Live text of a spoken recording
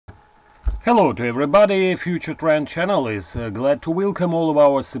Hello to everybody, FutureTrend channel is glad to welcome all of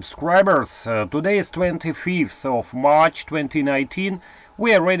our subscribers. Today is 25th of March 2019.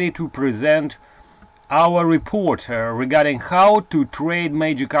 We are ready to present our report regarding how to trade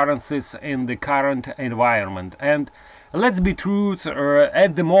major currencies in the current environment. And let's be true,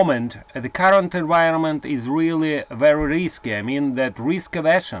 at the moment, the current environment is really very risky. I mean that risk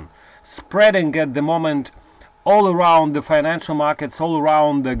aversion spreading at the moment all around the financial markets, all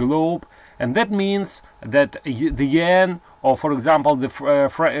around the globe. And that means that the yen, or for example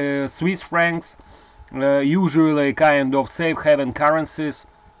the Swiss francs, usually kind of safe haven currencies,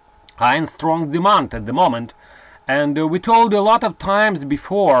 are in strong demand at the moment. And we told a lot of times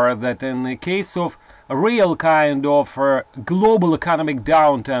before that in the case of a real kind of global economic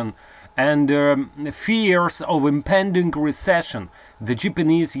downturn and fears of impending recession, the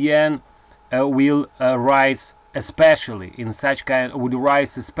Japanese yen will rise especially in such kind of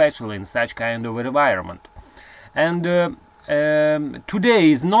environment. And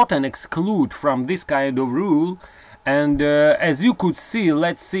today is not an exclude from this kind of rule. And as you could see,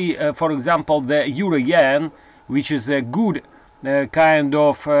 let's see for example the euro yen, which is a good kind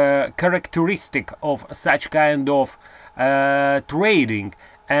of characteristic of such kind of trading.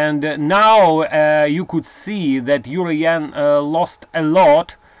 And now you could see that euro yen lost a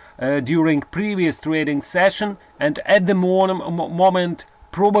lot during previous trading session, and at the moment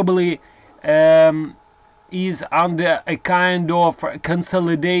probably is under a kind of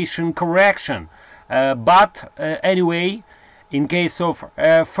consolidation correction. But anyway, in case of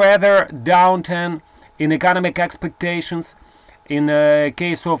further downturn in economic expectations, in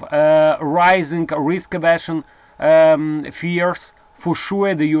case of rising risk aversion fears, for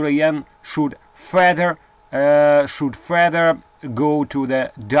sure the euro yen should further go to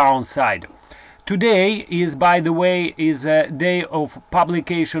the downside. Today is, by the way, is a day of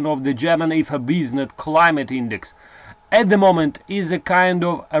publication of the German Business Climate Index. At the moment is a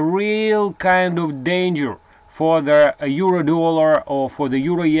real kind of danger for the euro dollar or for the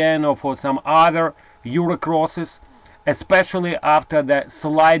euro yen or for some other euro crosses, especially after the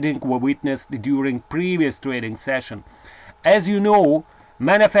sliding we witnessed during previous trading session. As you know,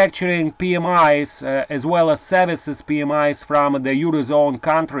 manufacturing PMIs as well as services PMIs from the Eurozone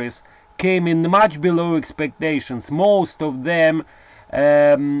countries came in much below expectations. Most of them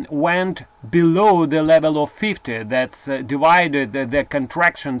went below the level of 50. That's divided the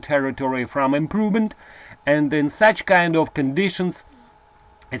contraction territory from improvement. And in such kind of conditions,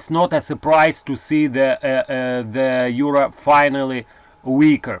 it's not a surprise to see the euro finally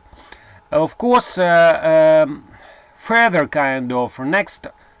weaker. Of course, further kind of next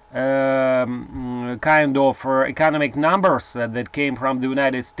economic numbers that came from the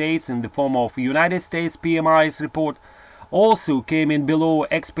United States in the form of United States PMI's report also came in below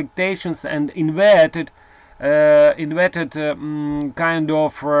expectations and inverted kind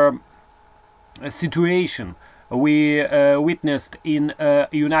of situation we witnessed in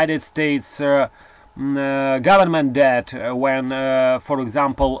United States government debt when, for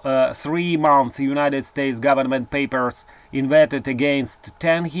example, 3-month United States government papers inverted against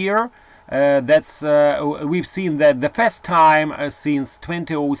 10 here. We've seen that the first time since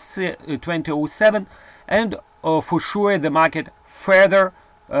 2007, and for sure the market further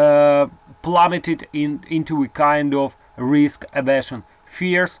plummeted into a kind of risk aversion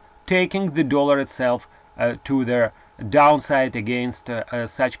fears, taking the dollar itself to the downside against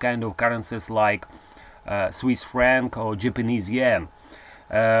such kind of currencies like Swiss franc or Japanese yen.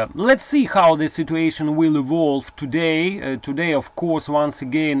 Let's see how the situation will evolve today. Today, of course, once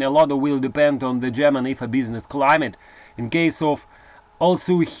again, a lot will depend on the German business climate. In case of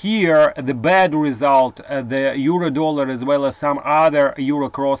also here the bad result, the euro dollar as well as some other euro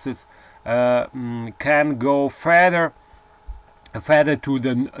crosses can go further to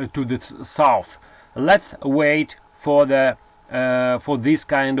the south. Let's wait for this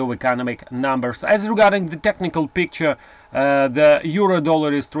kind of economic numbers. As regarding the technical picture, the euro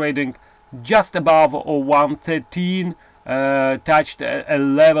dollar is trading just above 113, touched a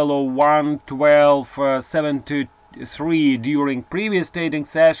level of 112.73 during previous trading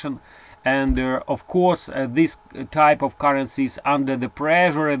session, and of course this type of currency is under the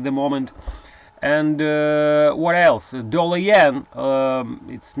pressure at the moment. And what else? Dollar yen,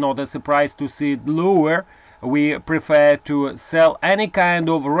 it's not a surprise to see it lower. We prefer to sell any kind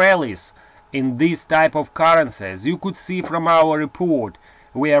of rallies in this type of currencies. You could see from our report,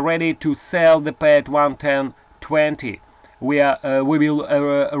 we are ready to sell the pair at 110.20. We will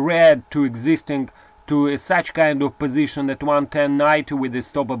react to existing to such kind of position at 110.90 with the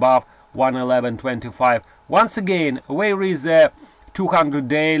stop above 111.25. Once again, where is a 200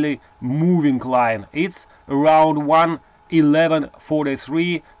 daily moving line. It's around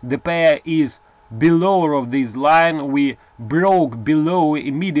 111.43. The pair is below of this line. We broke below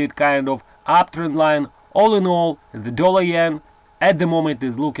immediate kind of uptrend line. All in all, the dollar yen at the moment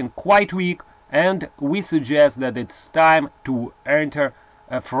is looking quite weak, and we suggest that it's time to enter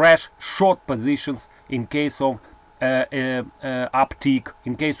fresh short positions in case of uptick,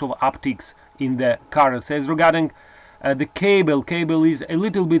 in case of upticks in the currency. As regarding the cable is a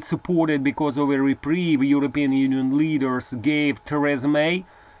little bit supported because of a reprieve European Union leaders gave Theresa May,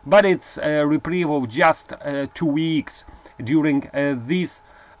 but it's a reprieve of just 2 weeks. During this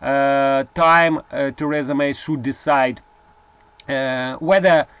time, Theresa May should decide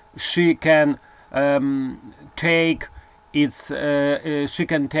whether she can take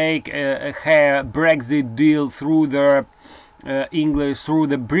her Brexit deal through the through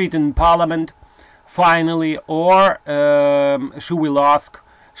the Britain Parliament finally, or she will ask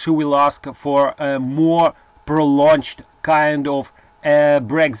for a more prolonged kind of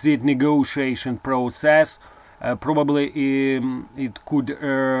Brexit negotiation process. Probably it could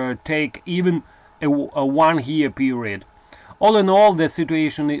take even a 1-year period. All in all, the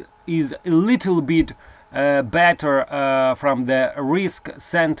situation is a little bit better from the risk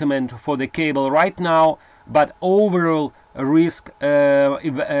sentiment for the cable right now, but overall risk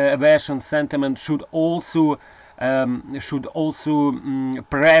aversion sentiment should also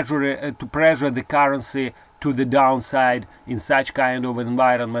pressure the currency to the downside in such kind of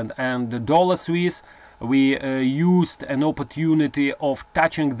environment. And the dollar Swiss, we used an opportunity of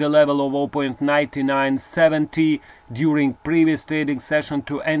touching the level of 0.9970 during previous trading session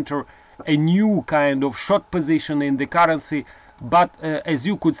to enter a new kind of short position in the currency. But as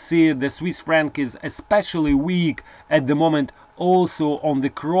you could see, the Swiss franc is especially weak at the moment, also on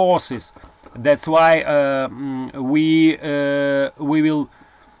the crosses. That's why we will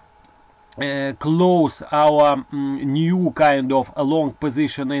close our new kind of a long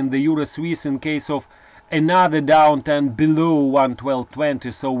position in the Euro Swiss in case of another downturn below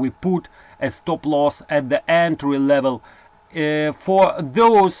 112.20. So we put a stop loss at the entry level. For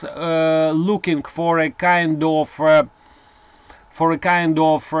those looking for a kind of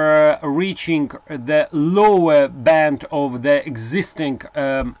reaching the lower band of the existing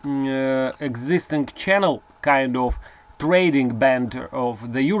channel kind of trading band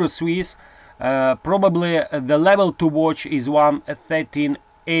of the Euro Swiss, probably the level to watch is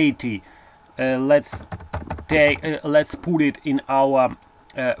 113.80. Let's put it in our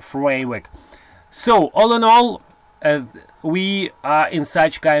framework. So all in all, we are in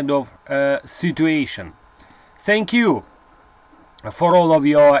such kind of situation. Thank you for all of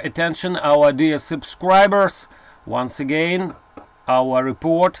your attention, our dear subscribers. Once again, our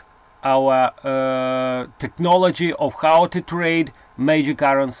report, our technology of how to trade major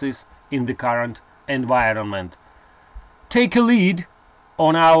currencies in the current environment. Take a lead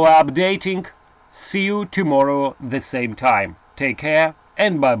on our updating. See you tomorrow the same time. Take care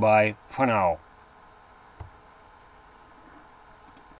and bye bye for now.